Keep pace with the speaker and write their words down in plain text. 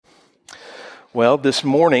Well, this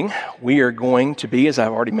morning we are going to be, as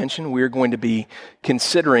I've already mentioned, we are going to be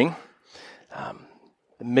considering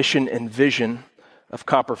the mission and vision of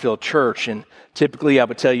Copperfield Church. And typically I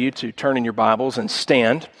would tell you to turn in your Bibles and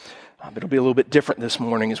stand. But it'll be a little bit different this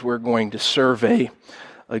morning as we're going to survey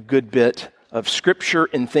a good bit of Scripture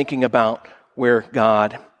in thinking about where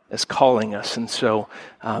God is calling us. And so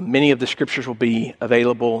many of the Scriptures will be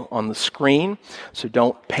available on the screen. So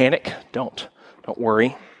don't panic, don't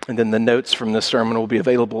worry. And then the notes from this sermon will be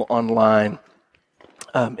available online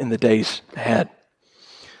in the days ahead.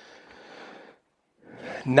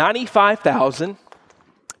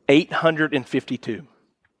 95,852.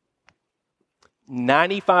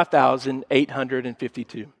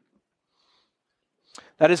 95,852.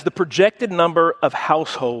 That is the projected number of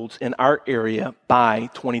households in our area by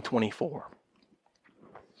 2024.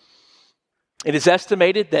 It is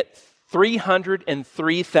estimated that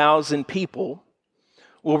 303,000 people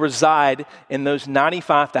will reside in those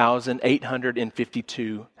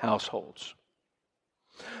 95,852 households.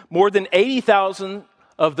 More than 80,000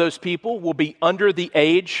 of those people will be under the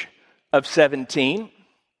age of 17,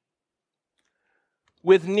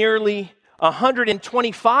 with nearly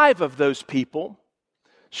 125 of those people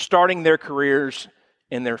starting their careers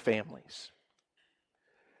in their families.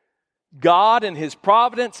 God, in His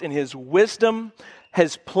providence, in His wisdom,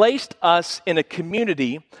 has placed us in a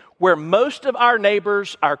community where most of our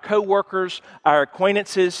neighbors, our coworkers, our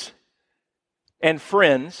acquaintances, and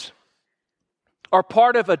friends are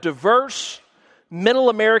part of a diverse middle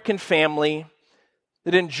American family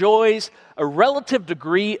that enjoys a relative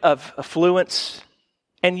degree of affluence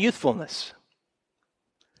and youthfulness.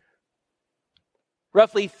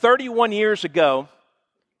 Roughly 31 years ago,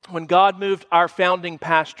 when God moved our founding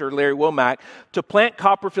pastor, Larry Womack, to plant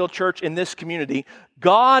Copperfield Church in this community,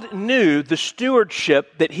 God knew the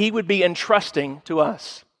stewardship that He would be entrusting to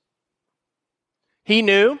us. He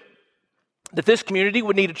knew that this community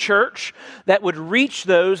would need a church that would reach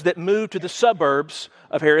those that moved to the suburbs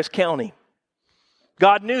of Harris County.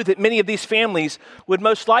 God knew that many of these families would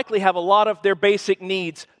most likely have a lot of their basic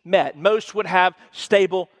needs met. Most would have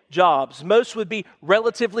stable jobs. Most would be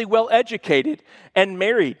relatively well educated and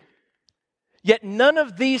married. Yet none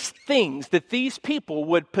of these things that these people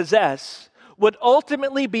would possess would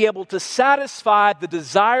ultimately be able to satisfy the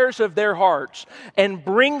desires of their hearts and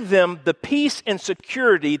bring them the peace and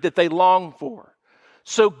security that they long for.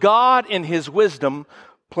 So God, in His wisdom,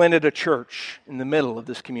 planted a church in the middle of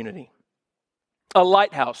this community. A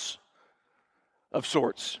lighthouse of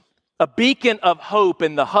sorts. A beacon of hope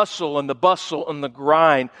in the hustle and the bustle and the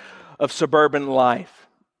grind of suburban life.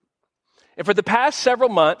 And for the past several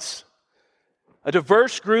months, a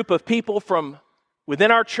diverse group of people from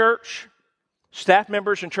within our church, staff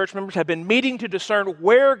members and church members, have been meeting to discern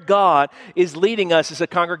where God is leading us as a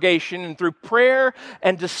congregation. And through prayer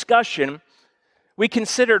and discussion, we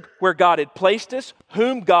considered where God had placed us,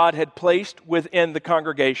 whom God had placed within the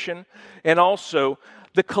congregation, and also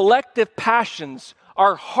the collective passions,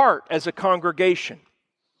 our heart as a congregation.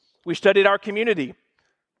 We studied our community,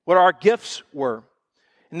 what our gifts were,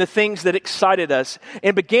 and the things that excited us,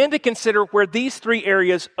 and began to consider where these three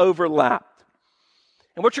areas overlapped.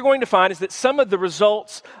 And what you're going to find is that some of the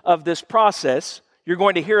results of this process you're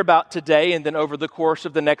going to hear about today and then over the course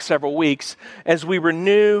of the next several weeks as we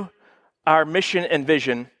renew our mission and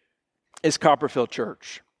vision as Copperfield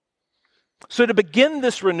Church. So to begin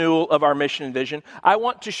this renewal of our mission and vision, I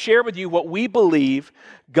want to share with you what we believe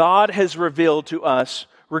God has revealed to us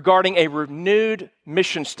regarding a renewed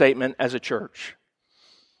mission statement as a church.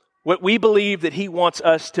 What we believe that He wants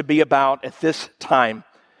us to be about at this time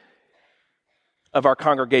of our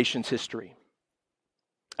congregation's history.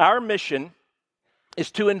 Our mission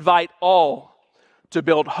is to invite all to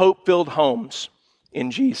build hope-filled homes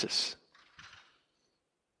in Jesus.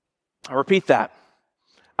 I'll repeat that.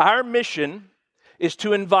 Our mission is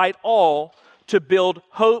to invite all to build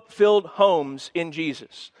hope-filled homes in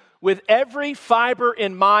Jesus. With every fiber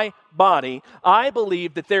in my body, I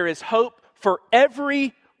believe that there is hope for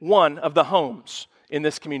every one of the homes in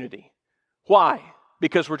this community. Why?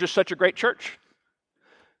 Because we're just such a great church?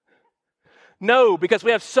 No, because we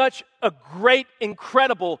have such a great,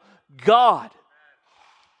 incredible God.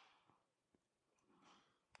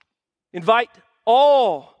 Invite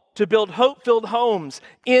all to build hope-filled homes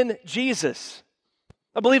in Jesus.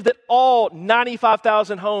 I believe that all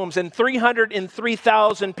 95,000 homes and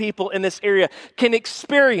 303,000 people in this area can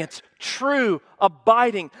experience true,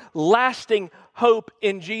 abiding, lasting hope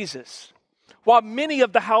in Jesus. While many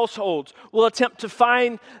of the households will attempt to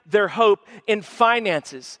find their hope in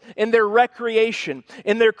finances, in their recreation,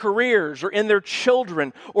 in their careers, or in their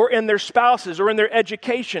children, or in their spouses, or in their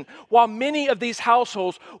education, while many of these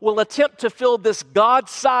households will attempt to fill this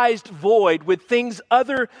God-sized void with things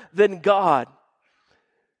other than God,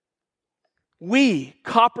 we,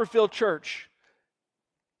 Copperfield Church,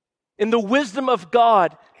 in the wisdom of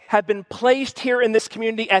God, have been placed here in this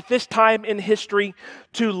community at this time in history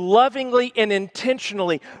to lovingly and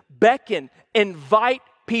intentionally beckon, invite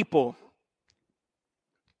people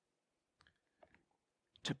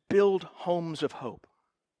to build homes of hope.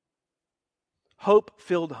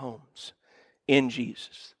 Hope-filled homes in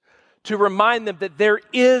Jesus. To remind them that there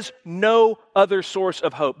is no other source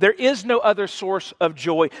of hope. There is no other source of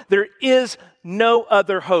joy. There is no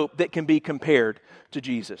other hope that can be compared to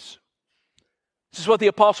Jesus. This is what the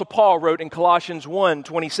Apostle Paul wrote in Colossians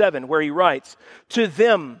 1:27, where he writes, "To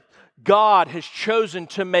them God has chosen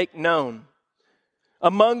to make known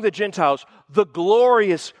among the Gentiles the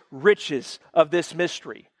glorious riches of this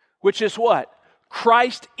mystery," which is what?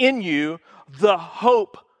 Christ in you, the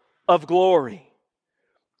hope of glory.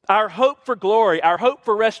 Our hope for glory, our hope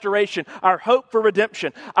for restoration, our hope for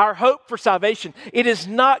redemption, our hope for salvation, it is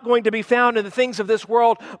not going to be found in the things of this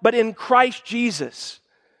world, but in Christ Jesus.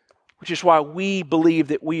 Which is why we believe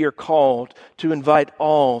that we are called to invite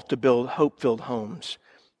all to build hope-filled homes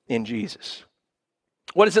in Jesus.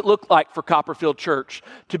 What does it look like for Copperfield Church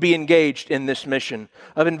to be engaged in this mission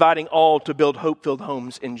of inviting all to build hope-filled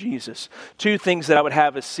homes in Jesus? Two things that I would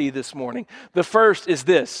have us see this morning. The first is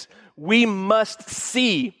this: we must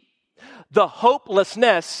see the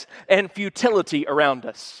hopelessness and futility around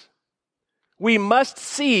us. We must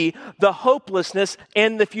see the hopelessness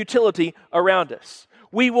and the futility around us.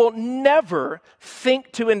 We will never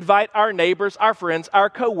think to invite our neighbors, our friends, our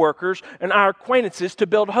coworkers, and our acquaintances to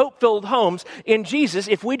build hope-filled homes in Jesus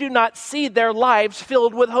if we do not see their lives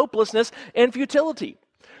filled with hopelessness and futility.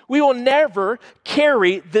 We will never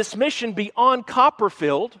carry this mission beyond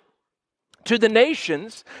Copperfield to the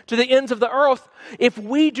nations, to the ends of the earth, if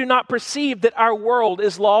we do not perceive that our world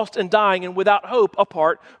is lost and dying and without hope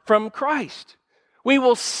apart from Christ. We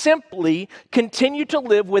will simply continue to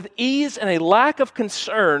live with ease and a lack of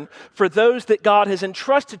concern for those that God has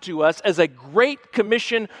entrusted to us as a Great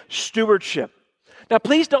Commission stewardship. Now,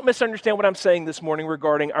 please don't misunderstand what I'm saying this morning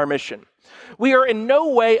regarding our mission. We are in no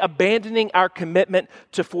way abandoning our commitment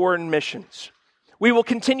to foreign missions. We will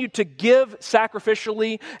continue to give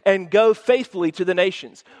sacrificially and go faithfully to the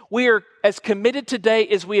nations. We are as committed today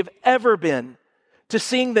as we have ever been to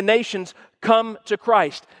seeing the nations come to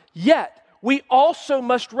Christ. Yet, we also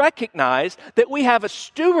must recognize that we have a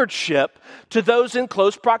stewardship to those in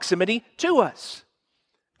close proximity to us.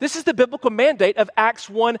 This is the biblical mandate of Acts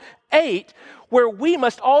 1:8, where we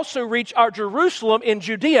must also reach our Jerusalem in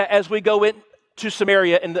Judea as we go into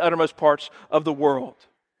Samaria and the uttermost parts of the world.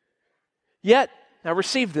 Yet, now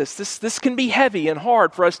receive this. This can be heavy and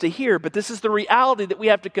hard for us to hear, but this is the reality that we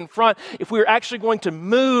have to confront if we are actually going to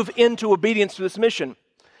move into obedience to this mission.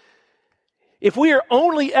 If we are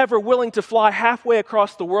only ever willing to fly halfway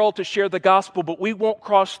across the world to share the gospel, but we won't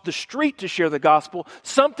cross the street to share the gospel,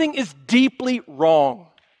 something is deeply wrong.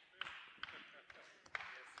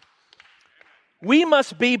 We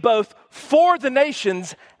must be both for the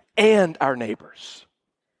nations and our neighbors.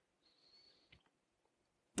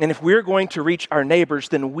 And if we're going to reach our neighbors,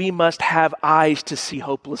 then we must have eyes to see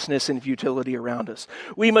hopelessness and futility around us.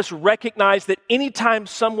 We must recognize that anytime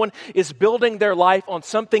someone is building their life on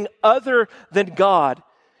something other than God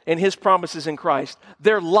and His promises in Christ,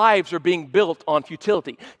 their lives are being built on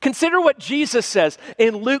futility. Consider what Jesus says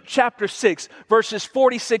in Luke chapter 6, verses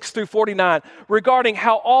 46 through 49, regarding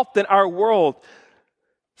how often our world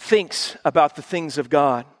thinks about the things of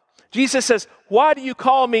God. Jesus says, "Why do you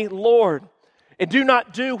call me Lord, and do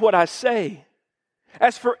not do what I say?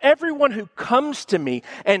 As for everyone who comes to me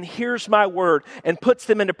and hears my word and puts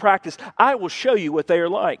them into practice, I will show you what they are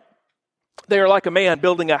like. They are like a man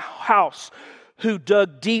building a house who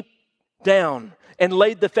dug deep down and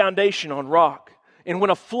laid the foundation on rock. And when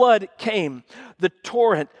a flood came, the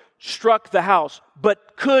torrent struck the house,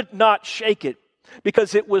 but could not shake it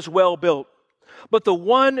because it was well built. But the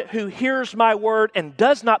one who hears my word and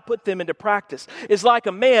does not put them into practice is like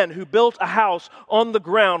a man who built a house on the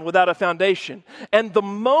ground without a foundation. And the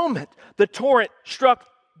moment the torrent struck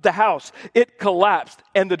the house, it collapsed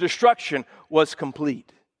and the destruction was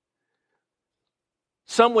complete."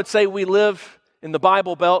 Some would say we live in the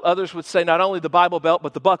Bible Belt. Others would say not only the Bible Belt,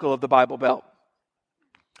 but the buckle of the Bible Belt.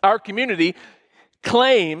 Our community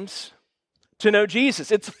claims to know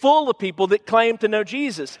Jesus. It's full of people that claim to know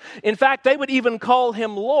Jesus. In fact, they would even call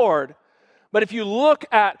Him Lord, But if you look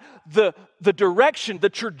at the direction, the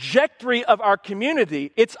trajectory of our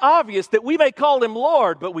community, it's obvious that we may call him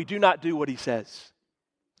Lord, but we do not do what he says.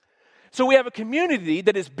 So we have a community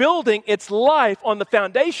that is building its life on the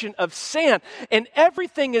foundation of sin, and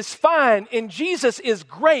everything is fine, and Jesus is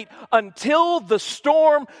great until the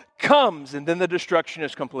storm comes, and then the destruction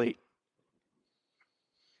is complete.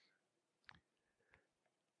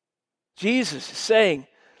 Jesus is saying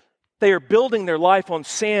they are building their life on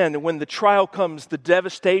sand, and when the trial comes, the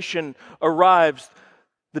devastation arrives,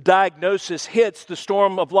 the diagnosis hits, the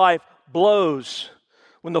storm of life blows,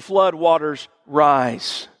 when the flood waters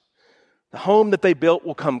rise. The home that they built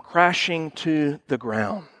will come crashing to the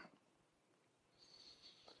ground.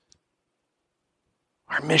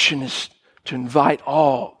 Our mission is to invite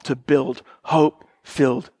all to build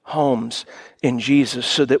hope-filled homes in Jesus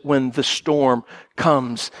so that when the storm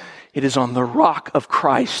comes, it is on the rock of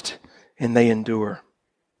Christ and they endure.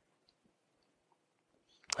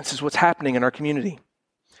 This is what's happening in our community.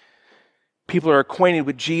 People are acquainted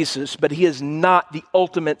with Jesus, but he is not the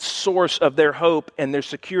ultimate source of their hope and their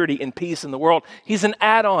security and peace in the world. He's an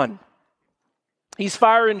add-on. He's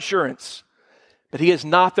fire insurance, but he is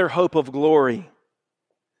not their hope of glory.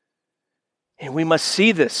 And we must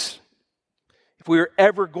see this if we are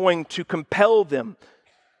ever going to compel them,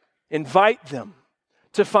 invite them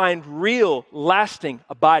to find real, lasting,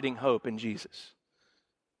 abiding hope in Jesus.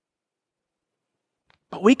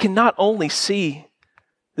 But we can not only see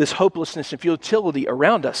this hopelessness and futility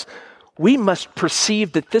around us, we must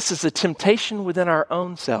perceive that this is a temptation within our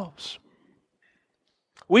own selves.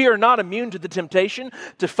 We are not immune to the temptation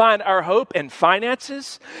to find our hope in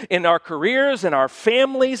finances, in our careers, in our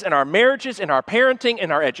families, in our marriages, in our parenting,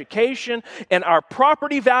 in our education, in our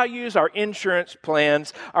property values, our insurance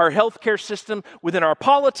plans, our healthcare system, within our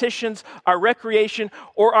politicians, our recreation,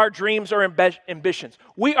 or our dreams or ambitions.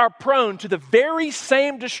 We are prone to the very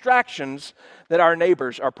same distractions that our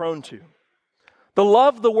neighbors are prone to. The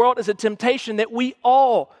love of the world is a temptation that we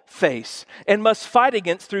all face and must fight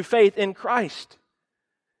against through faith in Christ.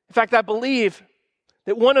 In fact, I believe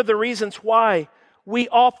that one of the reasons why we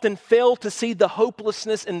often fail to see the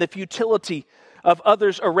hopelessness and the futility of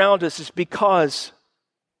others around us is because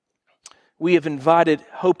we have invited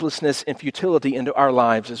hopelessness and futility into our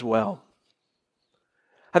lives as well.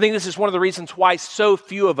 I think this is one of the reasons why so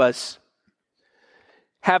few of us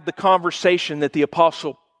have the conversation that the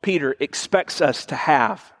Apostle Peter expects us to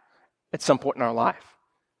have at some point in our life.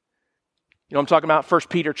 You know what I'm talking about? 1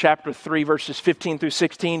 Peter chapter 3, verses 15 through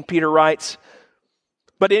 16, Peter writes,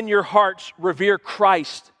 "But in your hearts revere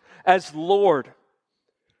Christ as Lord.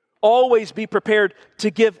 Always be prepared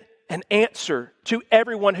to give an answer to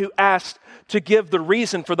everyone who asks to give the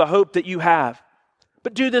reason for the hope that you have.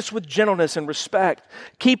 But do this with gentleness and respect,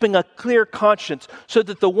 keeping a clear conscience, so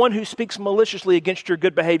that the one who speaks maliciously against your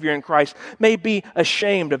good behavior in Christ may be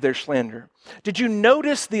ashamed of their slander." Did you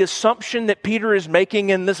notice the assumption that Peter is making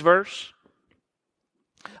in this verse?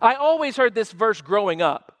 I always heard this verse growing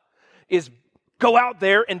up, is go out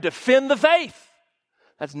there and defend the faith.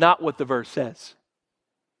 That's not what the verse says.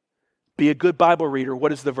 Be a good Bible reader. What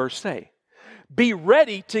does the verse say? Be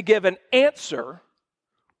ready to give an answer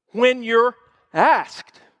when you're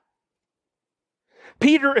asked.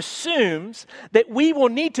 Peter assumes that we will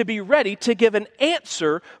need to be ready to give an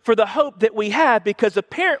answer for the hope that we have, because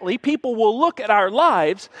apparently people will look at our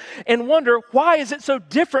lives and wonder, why is it so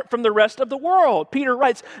different from the rest of the world? Peter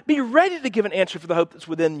writes, be ready to give an answer for the hope that's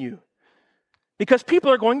within you, because people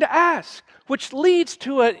are going to ask, which leads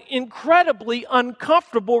to an incredibly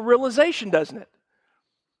uncomfortable realization, doesn't it?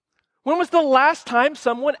 When was the last time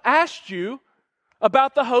someone asked you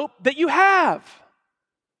about the hope that you have?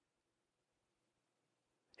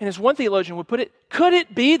 And as one theologian would put it, could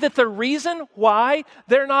it be that the reason why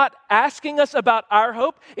they're not asking us about our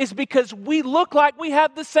hope is because we look like we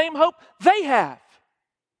have the same hope they have?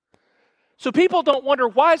 So people don't wonder,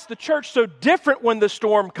 why is the church so different when the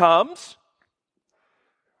storm comes?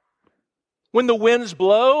 When the winds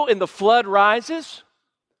blow and the flood rises?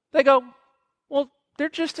 They go, well, they're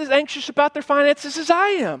just as anxious about their finances as I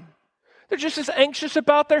am. They're just as anxious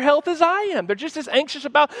about their health as I am. They're just as anxious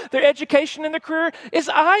about their education and their career as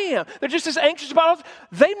I am. They're just as anxious about,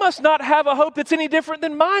 they must not have a hope that's any different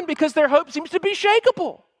than mine, because their hope seems to be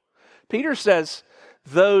shakable. Peter says,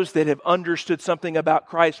 those that have understood something about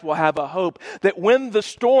Christ will have a hope that when the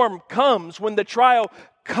storm comes, when the trial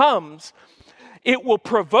comes, it will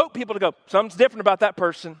provoke people to go, something's different about that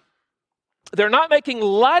person. They're not making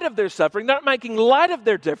light of their suffering, they're not making light of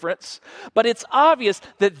their difference, but it's obvious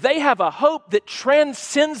that they have a hope that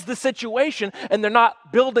transcends the situation, and they're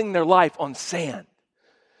not building their life on sand.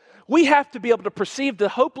 We have to be able to perceive the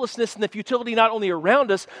hopelessness and the futility not only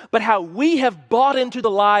around us, but how we have bought into the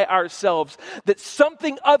lie ourselves that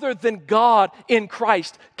something other than God in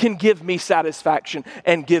Christ can give me satisfaction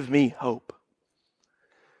and give me hope.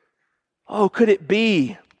 Oh, could it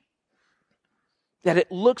be that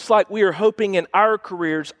it looks like we are hoping in our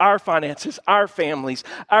careers, our finances, our families,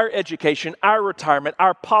 our education, our retirement,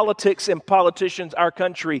 our politics and politicians, our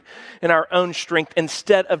country, and our own strength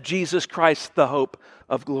instead of Jesus Christ, the hope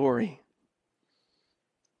of glory?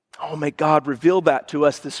 Oh, may God reveal that to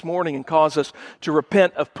us this morning and cause us to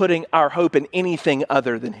repent of putting our hope in anything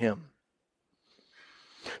other than Him.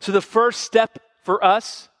 So the first step for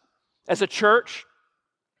us as a church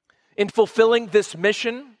in fulfilling this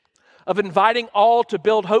mission of inviting all to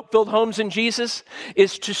build hope-filled homes in Jesus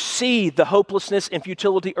is to see the hopelessness and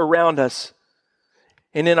futility around us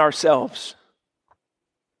and in ourselves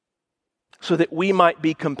so that we might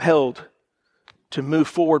be compelled to move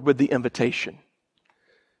forward with the invitation.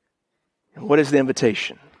 And what is the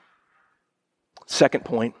invitation? Second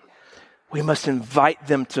point, we must invite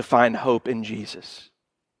them to find hope in Jesus.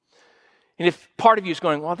 And if part of you is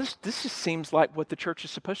going, well, this just seems like what the church is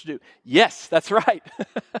supposed to do. Yes, that's right.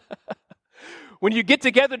 When you get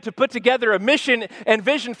together to put together a mission and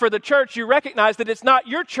vision for the church, you recognize that it's not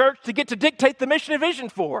your church to get to dictate the mission and vision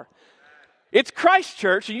for. It's Christ's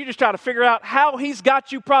church, and you just try to figure out how He's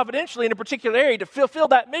got you providentially in a particular area to fulfill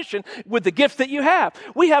that mission with the gifts that you have.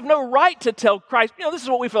 We have no right to tell Christ, this is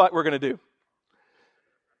what we feel like we're going to do.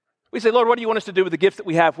 We say, Lord, what do you want us to do with the gift that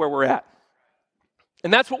we have where we're at?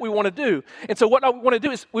 And that's what we want to do. And so what we want to do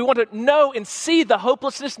is we want to know and see the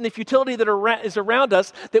hopelessness and the futility that is around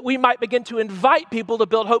us, that we might begin to invite people to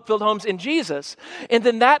build hope-filled homes in Jesus. And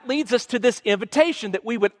then that leads us to this invitation that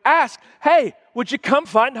we would ask, hey, would you come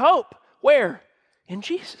find hope? Where? In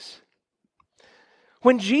Jesus.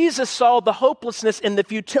 When Jesus saw the hopelessness and the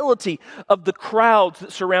futility of the crowds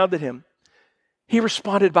that surrounded Him, He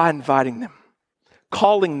responded by inviting them,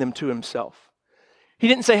 calling them to Himself. He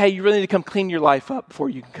didn't say, hey, you really need to come clean your life up before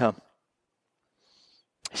you can come.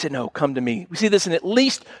 He said, no, come to me. We see this in at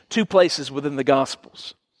least two places within the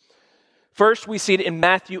Gospels. First, we see it in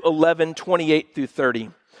Matthew 11, 28 through 30,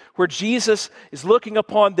 where Jesus is looking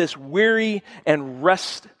upon this weary and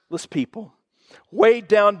restless people, weighed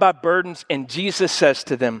down by burdens, and Jesus says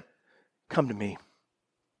to them, come to me.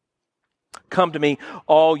 Come to me,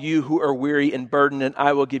 all you who are weary and burdened, and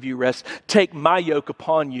I will give you rest. Take my yoke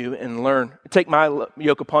upon you and learn. Take my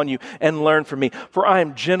yoke upon you and learn from me. For I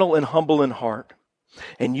am gentle and humble in heart,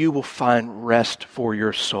 and you will find rest for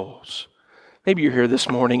your souls. Maybe you're here this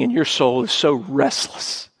morning and your soul is so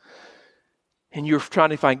restless. And you're trying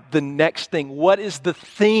to find the next thing. What is the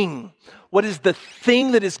thing? What is the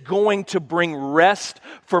thing that is going to bring rest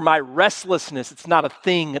for my restlessness? It's not a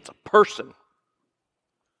thing, it's a person.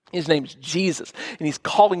 His name is Jesus, and He's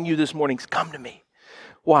calling you this morning. Come to me.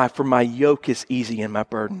 Why? For my yoke is easy and my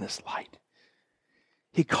burden is light.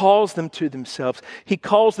 He calls them to themselves. He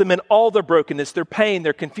calls them in all their brokenness, their pain,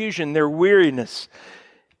 their confusion, their weariness.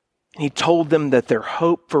 And He told them that their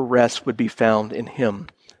hope for rest would be found in Him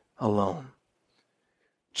alone.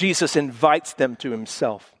 Jesus invites them to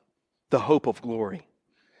Himself, the hope of glory.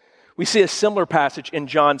 We see a similar passage in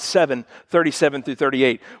John 7, 37 through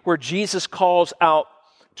 38, where Jesus calls out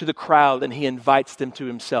to the crowd and He invites them to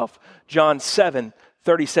Himself. John 7,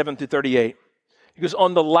 37 through 38. Because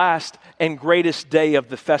on the last and greatest day of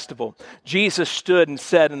the festival, Jesus stood and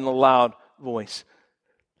said in a loud voice,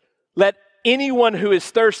 let anyone who is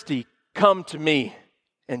thirsty come to me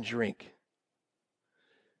and drink.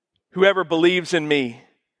 Whoever believes in me,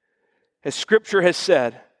 as Scripture has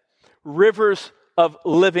said, rivers of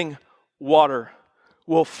living water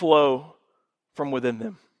will flow from within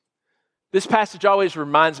them. This passage always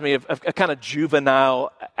reminds me of a kind of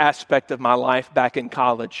juvenile aspect of my life back in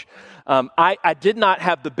college. I did not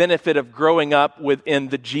have the benefit of growing up within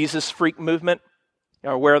the Jesus freak movement.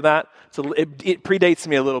 You're aware of that? So it predates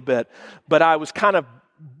me a little bit. But I was kind of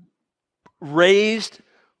raised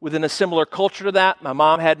within a similar culture to that. My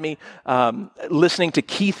mom had me listening to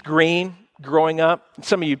Keith Green growing up.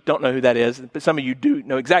 Some of you don't know who that is, but some of you do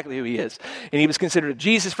know exactly who he is. And he was considered a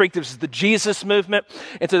Jesus freak. This was the Jesus movement.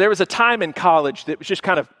 And so there was a time in college that was just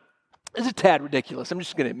kind of, it's a tad ridiculous, I'm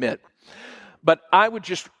just going to admit. But I would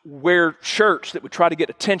just wear shirts that would try to get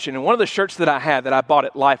attention. And one of the shirts that I had that I bought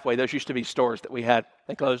at Lifeway, those used to be stores that we had,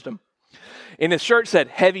 they closed them. And the shirt said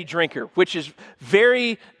heavy drinker, which is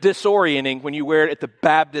very disorienting when you wear it at the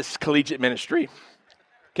Baptist Collegiate Ministry.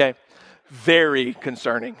 Okay, very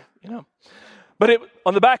concerning, But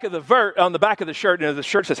on the back of the shirt, the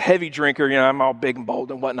shirt says heavy drinker. I'm all big and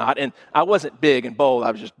bold and whatnot. And I wasn't big and bold;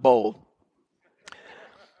 I was just bold.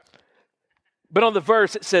 But on the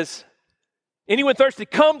verse it says, anyone thirsty,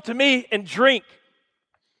 come to me and drink.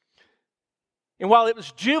 And while it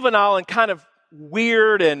was juvenile and kind of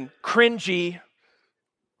weird and cringy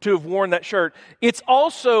to have worn that shirt, it's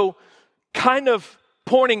also kind of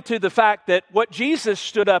pointing to the fact that what Jesus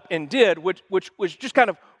stood up and did, which was just kind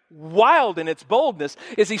of wild in its boldness,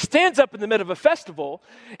 is he stands up in the middle of a festival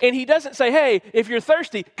and he doesn't say, hey, if you're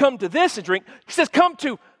thirsty, come to this and drink. He says, come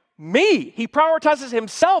to me. He prioritizes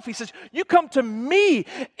himself. He says, you come to me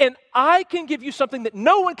and I can give you something that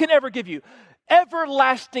no one can ever give you.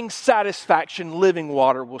 Everlasting satisfaction, living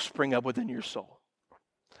water will spring up within your soul.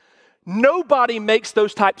 Nobody makes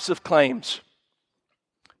those types of claims,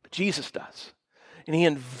 but Jesus does. And he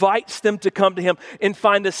invites them to come to him and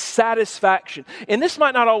find a satisfaction. And this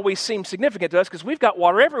might not always seem significant to us because we've got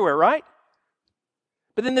water everywhere, right?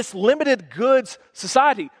 But in this limited goods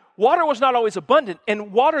society, water was not always abundant,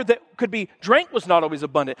 and water that could be drank was not always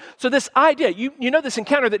abundant. So this idea, you know this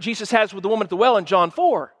encounter that Jesus has with the woman at the well in John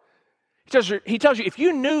 4. He tells you, if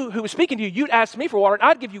you knew who was speaking to you, you'd ask me for water, and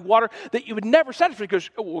I'd give you water that you would never satisfy. He goes,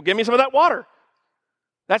 well, give me some of that water.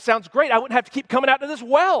 That sounds great. I wouldn't have to keep coming out to this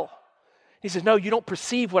well. He says, no, you don't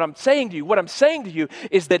perceive what I'm saying to you. What I'm saying to you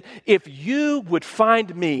is that if you would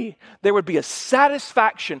find me, there would be a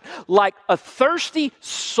satisfaction like a thirsty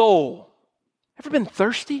soul. Ever been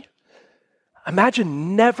thirsty?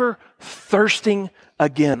 Imagine never thirsting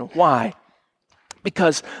again. Why?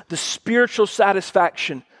 Because the spiritual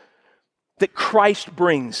satisfaction that Christ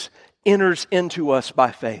brings enters into us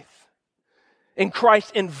by faith. And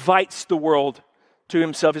Christ invites the world to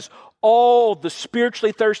himself. It's all the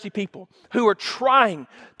spiritually thirsty people who are trying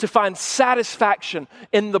to find satisfaction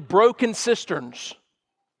in the broken cisterns,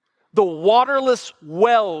 the waterless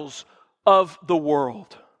wells of the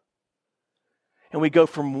world. And we go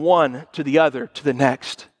from one to the other to the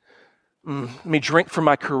next. Let me drink from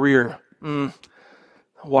my career.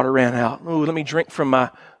 Water ran out. Let me drink from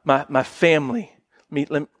my family.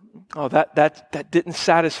 That didn't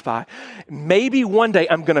satisfy. Maybe one day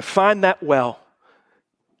I'm going to find that well.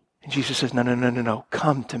 And Jesus says, no.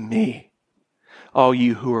 Come to me, all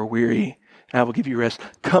you who are weary, and I will give you rest.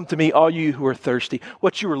 Come to me, all you who are thirsty.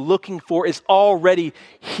 What you are looking for is already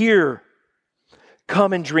here.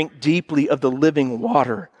 Come and drink deeply of the living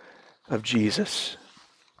water of Jesus.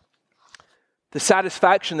 The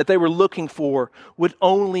satisfaction that they were looking for would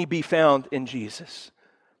only be found in Jesus.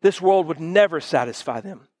 This world would never satisfy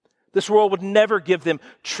them. This world would never give them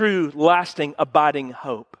true, lasting, abiding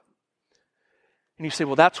hope. And you say,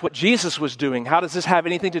 well, that's what Jesus was doing. How does this have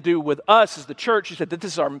anything to do with us as the church? He said that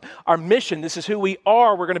this is our mission. This is who we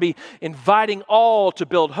are. We're going to be inviting all to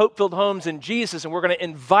build hope-filled homes in Jesus, and we're going to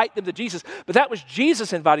invite them to Jesus. But that was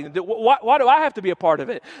Jesus inviting them. Why do I have to be a part of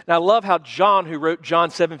it? And I love how John, who wrote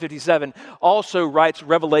John 7:57, also writes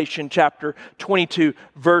Revelation chapter 22,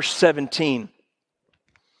 verse 17.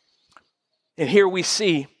 And here we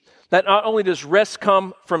see that not only does rest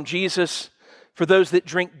come from Jesus for those that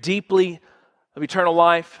drink deeply of eternal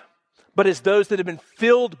life, but as those that have been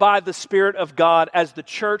filled by the Spirit of God as the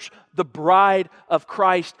church, the bride of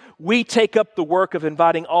Christ, we take up the work of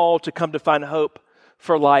inviting all to come to find hope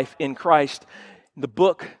for life in Christ. The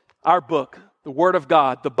book, our book, the Word of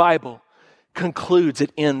God, the Bible, concludes,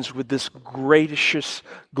 it ends with this gracious,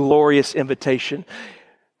 glorious invitation.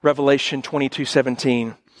 Revelation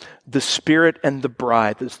 22:17, the Spirit and the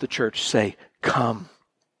bride, as the church say, come.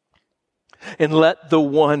 And let the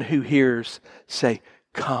one who hears say,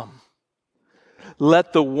 come.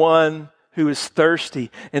 Let the one who is thirsty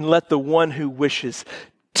and let the one who wishes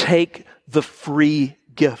take the free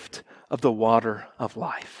gift of the water of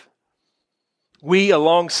life. We,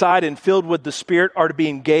 alongside and filled with the Spirit, are to be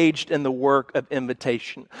engaged in the work of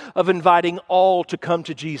invitation, of inviting all to come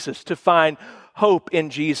to Jesus, to find hope in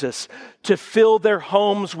Jesus, to fill their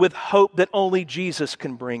homes with hope that only Jesus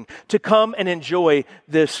can bring, to come and enjoy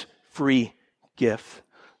this free gift.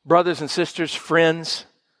 Brothers and sisters, friends,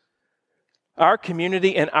 our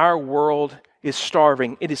community and our world is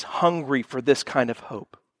starving. It is hungry for this kind of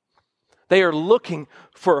hope. They are looking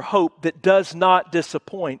for hope that does not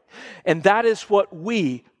disappoint. And that is what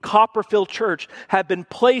we, Copperfield Church, have been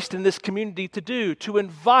placed in this community to do, to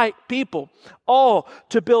invite people all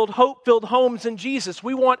to build hope-filled homes in Jesus.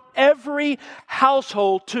 We want every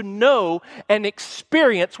household to know and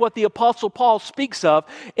experience what the Apostle Paul speaks of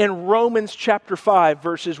in Romans chapter 5,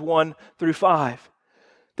 verses 1 through 5.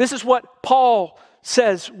 This is what Paul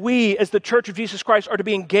says we, as the Church of Jesus Christ, are to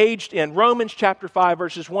be engaged in. Romans chapter 5,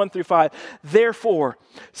 verses 1 through 5. Therefore,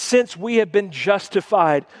 since we have been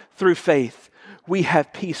justified through faith, we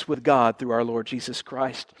have peace with God through our Lord Jesus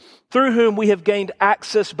Christ, through whom we have gained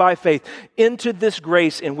access by faith into this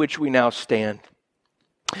grace in which we now stand.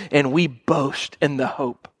 And we boast in the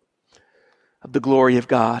hope of the glory of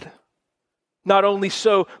God. Not only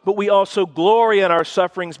so, but we also glory in our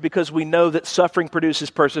sufferings because we know that suffering produces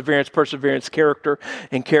perseverance, perseverance, character,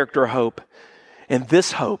 and character, hope. And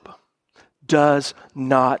this hope does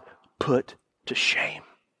not put to shame.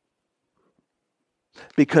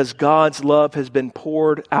 Because God's love has been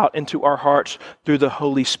poured out into our hearts through the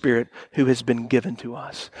Holy Spirit who has been given to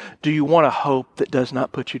us. Do you want a hope that does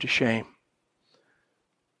not put you to shame?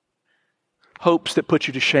 Hopes that put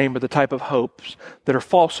you to shame are the type of hopes that are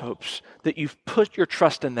false hopes, that you've put your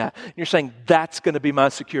trust in that. And you're saying, that's going to be my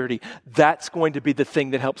security. That's going to be the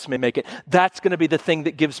thing that helps me make it. That's going to be the thing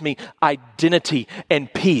that gives me identity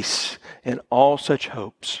and peace. And all such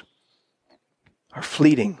hopes are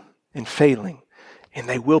fleeting and failing, and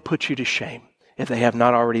they will put you to shame if they have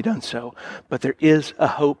not already done so. But there is a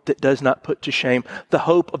hope that does not put to shame, the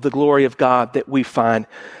hope of the glory of God that we find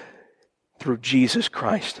through Jesus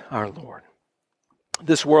Christ our Lord.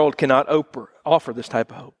 This world cannot offer this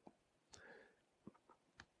type of hope.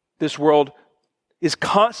 This world is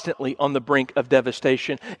constantly on the brink of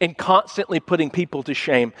devastation and constantly putting people to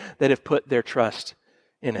shame that have put their trust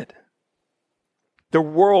in it. The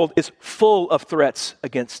world is full of threats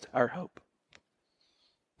against our hope.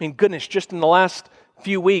 I mean, goodness, just in the last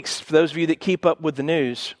few weeks, for those of you that keep up with the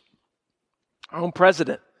news, our own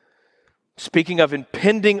president, speaking of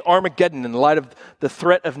impending Armageddon in light of the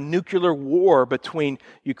threat of nuclear war between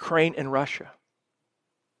Ukraine and Russia.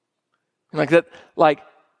 And you're going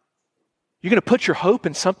to put your hope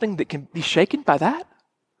in something that can be shaken by that?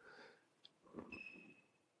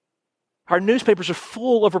 Our newspapers are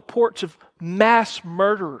full of reports of mass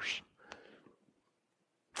murderers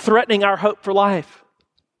threatening our hope for life.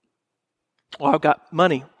 Well, I've got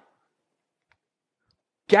money.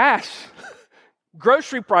 Gas,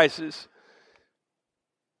 grocery prices,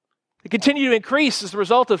 they continue to increase as a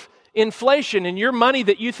result of inflation, and your money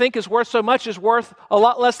that you think is worth so much is worth a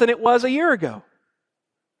lot less than it was a year ago.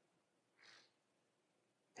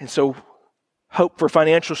 And so hope for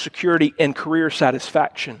financial security and career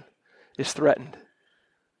satisfaction is threatened.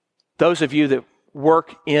 Those of you that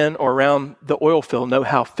work in or around the oil field know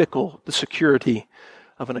how fickle the security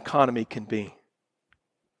of an economy can be.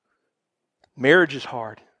 Marriage is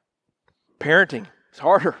hard. Parenting is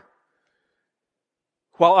harder.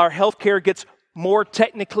 While our healthcare gets more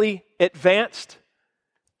technically advanced,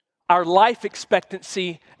 our life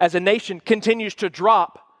expectancy as a nation continues to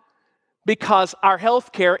drop because our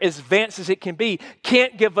healthcare, as advanced as it can be,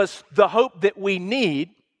 can't give us the hope that we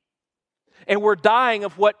need. And we're dying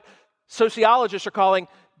of what sociologists are calling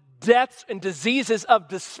deaths and diseases of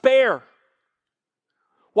despair.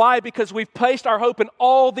 Why? Because we've placed our hope in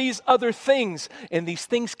all these other things, and these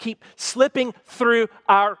things keep slipping through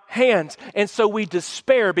our hands. And so we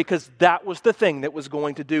despair because that was the thing that was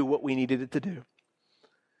going to do what we needed it to do.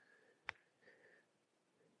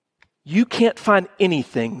 You can't find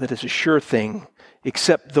anything that is a sure thing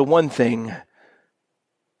except the one thing,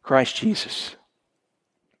 Christ Jesus.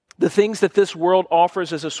 The things that this world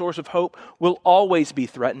offers as a source of hope will always be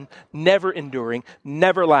threatened, never enduring,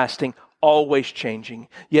 never lasting, always changing.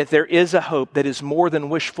 Yet there is a hope that is more than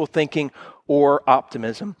wishful thinking or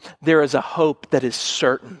optimism. There is a hope that is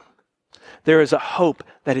certain. There is a hope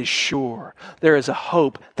that is sure. There is a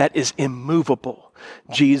hope that is immovable.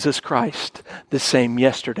 Jesus Christ, the same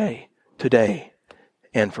yesterday, today,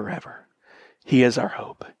 and forever. He is our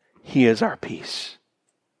hope. He is our peace.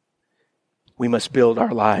 We must build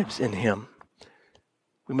our lives in Him.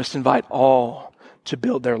 We must invite all to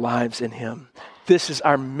build their lives in Him. This is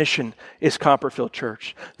our mission as Copperfield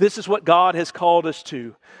Church. This is what God has called us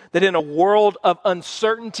to. That in a world of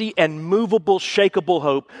uncertainty and movable, shakeable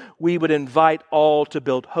hope, we would invite all to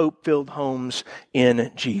build hope-filled homes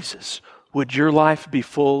in Jesus. Would your life be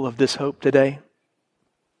full of this hope today?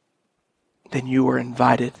 Then you are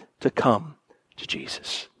invited to come to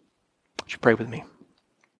Jesus. Would you pray with me?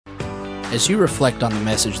 As you reflect on the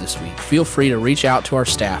message this week, feel free to reach out to our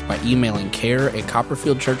staff by emailing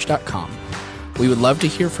care@copperfieldchurch.com. We would love to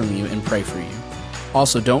hear from you and pray for you.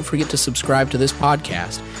 Also, don't forget to subscribe to this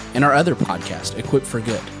podcast and our other podcast, Equipped for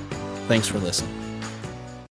Good. Thanks for listening.